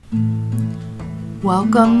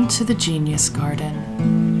Welcome to the Genius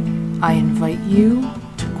Garden. I invite you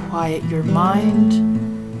to quiet your mind,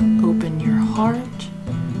 open your heart,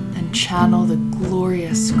 and channel the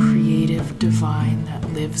glorious creative divine that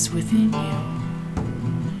lives within you.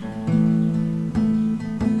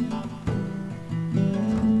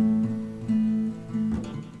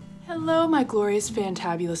 Hello, my glorious,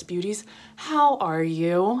 fantabulous beauties. How are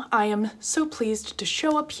you? I am so pleased to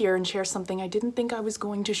show up here and share something I didn't think I was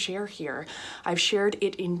going to share here. I've shared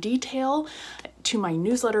it in detail to my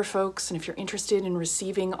newsletter folks, and if you're interested in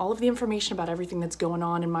receiving all of the information about everything that's going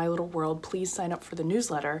on in my little world, please sign up for the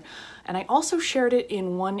newsletter. And I also shared it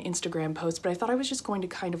in one Instagram post, but I thought I was just going to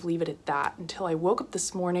kind of leave it at that until I woke up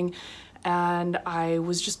this morning and I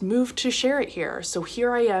was just moved to share it here. So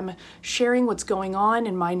here I am sharing what's going on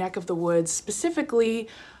in my neck of the woods, specifically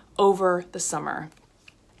over the summer.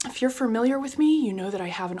 If you're familiar with me, you know that I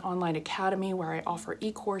have an online academy where I offer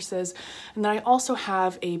e-courses, and that I also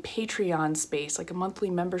have a Patreon space, like a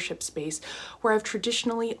monthly membership space, where I've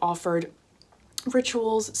traditionally offered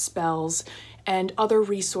rituals, spells, and other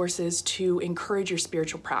resources to encourage your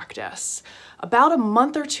spiritual practice. About a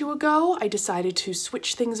month or two ago, I decided to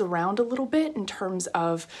switch things around a little bit in terms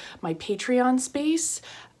of my Patreon space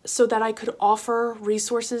so that I could offer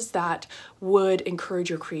resources that would encourage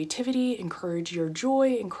your creativity, encourage your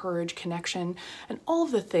joy, encourage connection, and all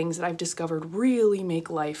of the things that I've discovered really make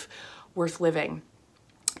life worth living.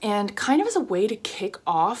 And kind of as a way to kick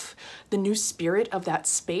off the new spirit of that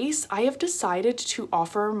space, I have decided to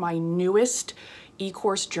offer my newest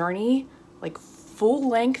e-course journey, like full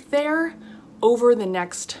length there, over the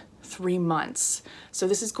next 3 months. So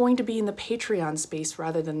this is going to be in the Patreon space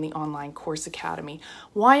rather than the online course academy.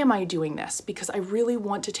 Why am I doing this? Because I really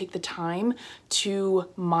want to take the time to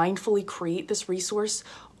mindfully create this resource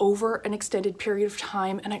over an extended period of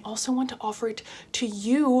time. And I also want to offer it to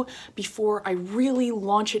you before I really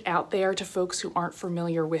launch it out there to folks who aren't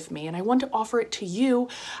familiar with me. And I want to offer it to you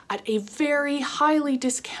at a very highly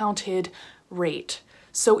discounted rate.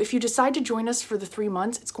 So if you decide to join us for the 3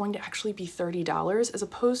 months, it's going to actually be $30 as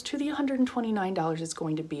opposed to the $129 it's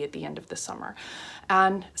going to be at the end of the summer.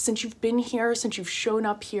 And since you've been here, since you've shown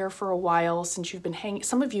up here for a while, since you've been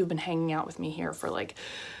some of you have been hanging out with me here for like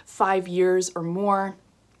 5 years or more,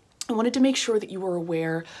 I wanted to make sure that you were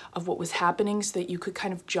aware of what was happening so that you could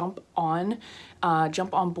kind of jump on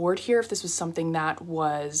board here if this was something that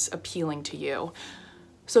was appealing to you.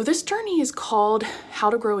 So this journey is called How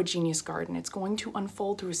to Grow a Genius Garden. It's going to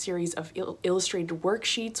unfold through a series of illustrated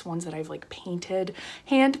worksheets, ones that I've like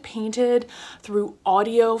hand painted, through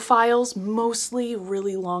audio files, mostly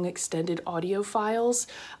really long extended audio files,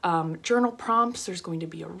 journal prompts. There's going to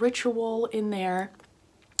be a ritual in there.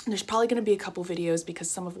 There's probably going to be a couple videos because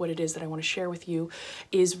some of what it is that I want to share with you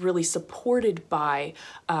is really supported by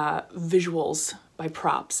visuals, by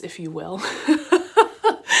props, if you will.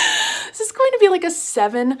 This is going to be like a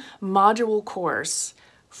 7-module course,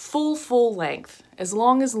 full length, as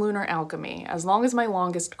long as Lunar Alchemy, as long as my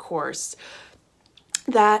longest course,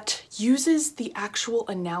 that uses the actual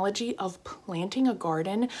analogy of planting a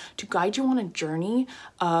garden to guide you on a journey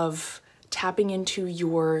of tapping into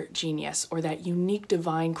your genius or that unique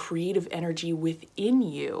divine creative energy within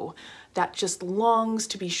you that just longs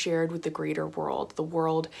to be shared with the greater world, the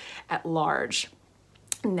world at large.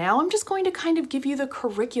 Now I'm just going to kind of give you the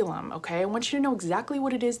curriculum, okay? I want you to know exactly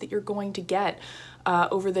what it is that you're going to get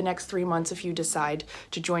over the next 3 months if you decide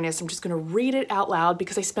to join us. I'm just going to read it out loud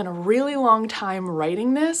because I spent a really long time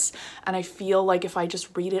writing this, and I feel like if I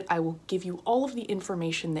just read it, I will give you all of the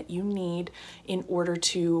information that you need in order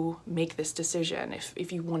to make this decision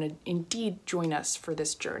if you want to indeed join us for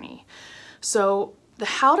this journey. So the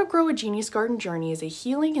How to Grow a Genius Garden journey is a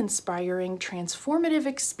healing, inspiring, transformative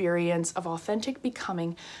experience of authentic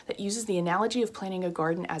becoming that uses the analogy of planting a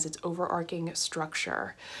garden as its overarching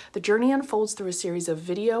structure. The journey unfolds through a series of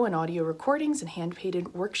video and audio recordings and hand-painted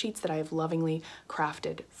worksheets that I have lovingly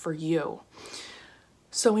crafted for you.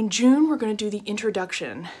 So in June, we're going to do the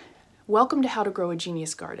introduction. Welcome to How to Grow a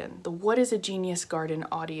Genius Garden, the What is a Genius Garden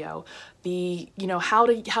audio, the, how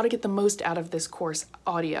to get the most out of this course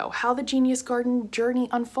audio, how the Genius Garden journey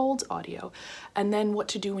unfolds audio, and then what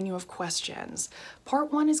to do when you have questions.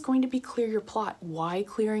 Part 1 is going to be clear your plot. Why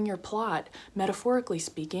clearing your plot, metaphorically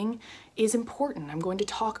speaking, is important. I'm going to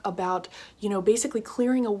talk about, basically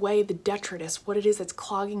clearing away the detritus, what it is that's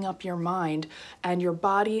clogging up your mind and your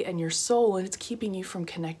body and your soul, and it's keeping you from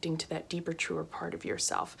connecting to that deeper, truer part of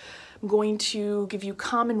yourself. I'm going to give you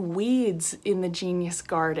common weeds in the Genius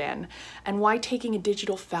Garden and why taking a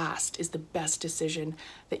digital fast is the best decision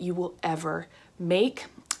that you will ever make.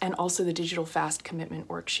 and also the digital fast commitment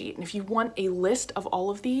worksheet. And if you want a list of all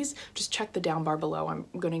of these, just check the down bar below. I'm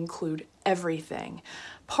going to include everything.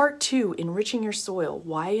 Part 2, enriching your soil.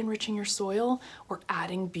 Why enriching your soil or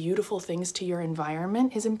adding beautiful things to your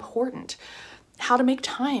environment is important. How to make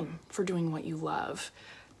time for doing what you love.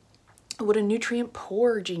 What a nutrient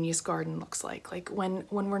poor genius garden looks like when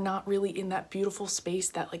we're not really in that beautiful space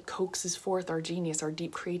that like coaxes forth our genius, our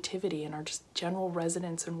deep creativity, and our just general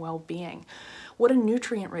resonance and well-being. What a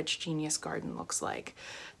nutrient rich genius garden looks like.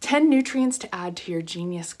 10 nutrients to add to your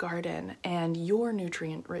genius garden and your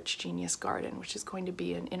nutrient rich genius garden, which is going to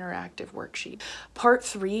be an interactive worksheet. Part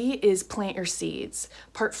 3 is plant your seeds.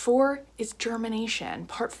 Part 4 is germination.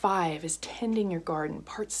 Part 5 is tending your garden.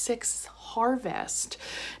 Part 6 is harvest.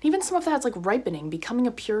 And even some of that's like ripening, becoming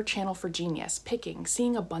a pure channel for genius, picking,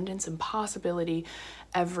 seeing abundance and possibility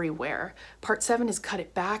everywhere. Part 7 is cut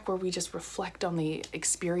it back, where we just reflect on the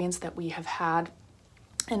experience that we have had.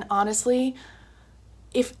 And honestly,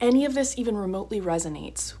 if any of this even remotely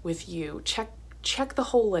resonates with you, check the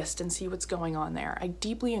whole list and see what's going on there. I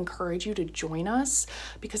deeply encourage you to join us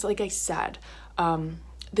because, like I said,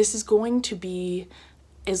 this is going to be,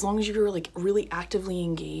 as long as you're like really actively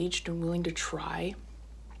engaged and willing to try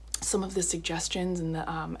some of the suggestions and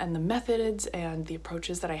the methods and the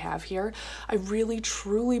approaches that I have here, I really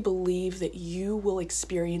truly believe that you will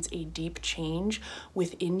experience a deep change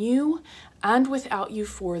within you and without you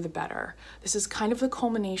for the better. This is kind of the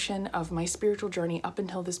culmination of my spiritual journey up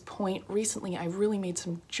until this point. Recently, I really made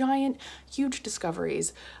some giant, huge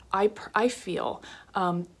discoveries. I feel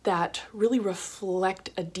that really reflect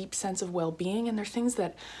a deep sense of well-being, and they're things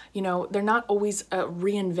that, you know, they're not always a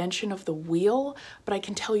reinvention of the wheel, but I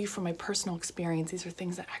can tell you from my personal experience, these are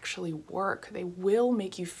things that actually work. They will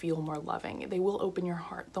make you feel more loving. They will open your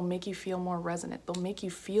heart. They'll make you feel more resonant. They'll make you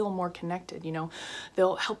feel more connected. You know,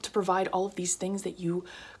 they'll help to provide all of these things that you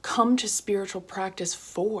come to spiritual practice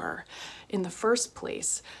for in the first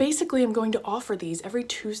place. Basically, I'm going to offer these every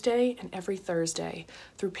Tuesday and every Thursday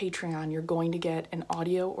through Patreon. You're going to get an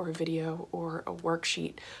audio or a video or a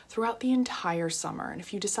worksheet throughout the entire summer. And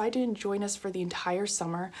if you decide to join us for the entire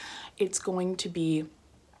summer, it's going to be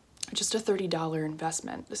just a $30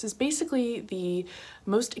 investment. This is basically the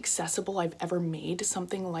most accessible I've ever made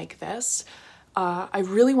something like this. I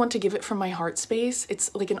really want to give it from my heart space.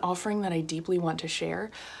 It's like an offering that I deeply want to share.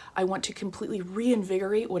 I want to completely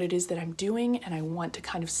reinvigorate what it is that I'm doing, and I want to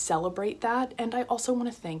kind of celebrate that. And I also want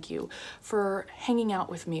to thank you for hanging out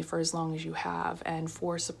with me for as long as you have and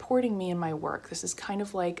for supporting me in my work. This is kind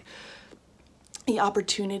of like the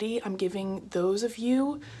opportunity I'm giving those of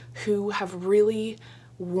you who have really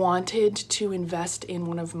wanted to invest in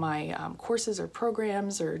one of my courses or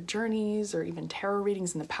programs or journeys or even tarot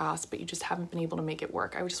readings in the past, but you just haven't been able to make it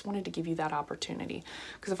work. I just wanted to give you that opportunity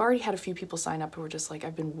because I've already had a few people sign up who were just like,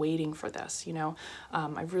 I've been waiting for this, you know.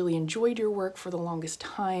 I've really enjoyed your work for the longest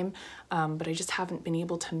time, but I just haven't been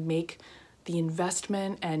able to make the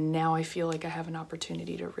investment, and now I feel like I have an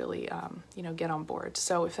opportunity to really, you know, get on board.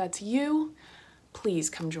 So if that's you,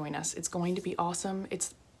 please come join us. It's going to be awesome.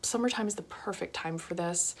 Summertime is the perfect time for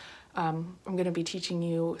this. I'm going to be teaching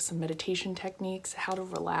you some meditation techniques, how to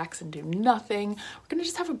relax and do nothing. We're going to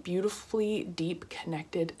just have a beautifully deep,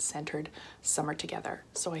 connected, centered summer together.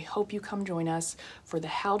 So I hope you come join us for the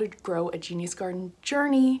How to Grow a Genius Garden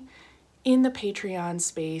journey in the Patreon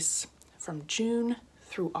space from June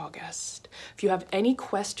through August. If you have any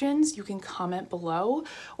questions, you can comment below,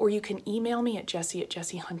 or you can email me at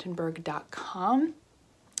jessie@jessiehuntenberg.com.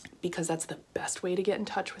 because that's the best way to get in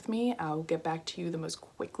touch with me. I'll get back to you the most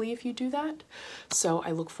quickly if you do that. So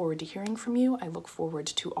I look forward to hearing from you. I look forward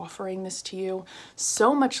to offering this to you.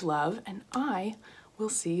 So much love, and I will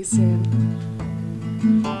see you soon.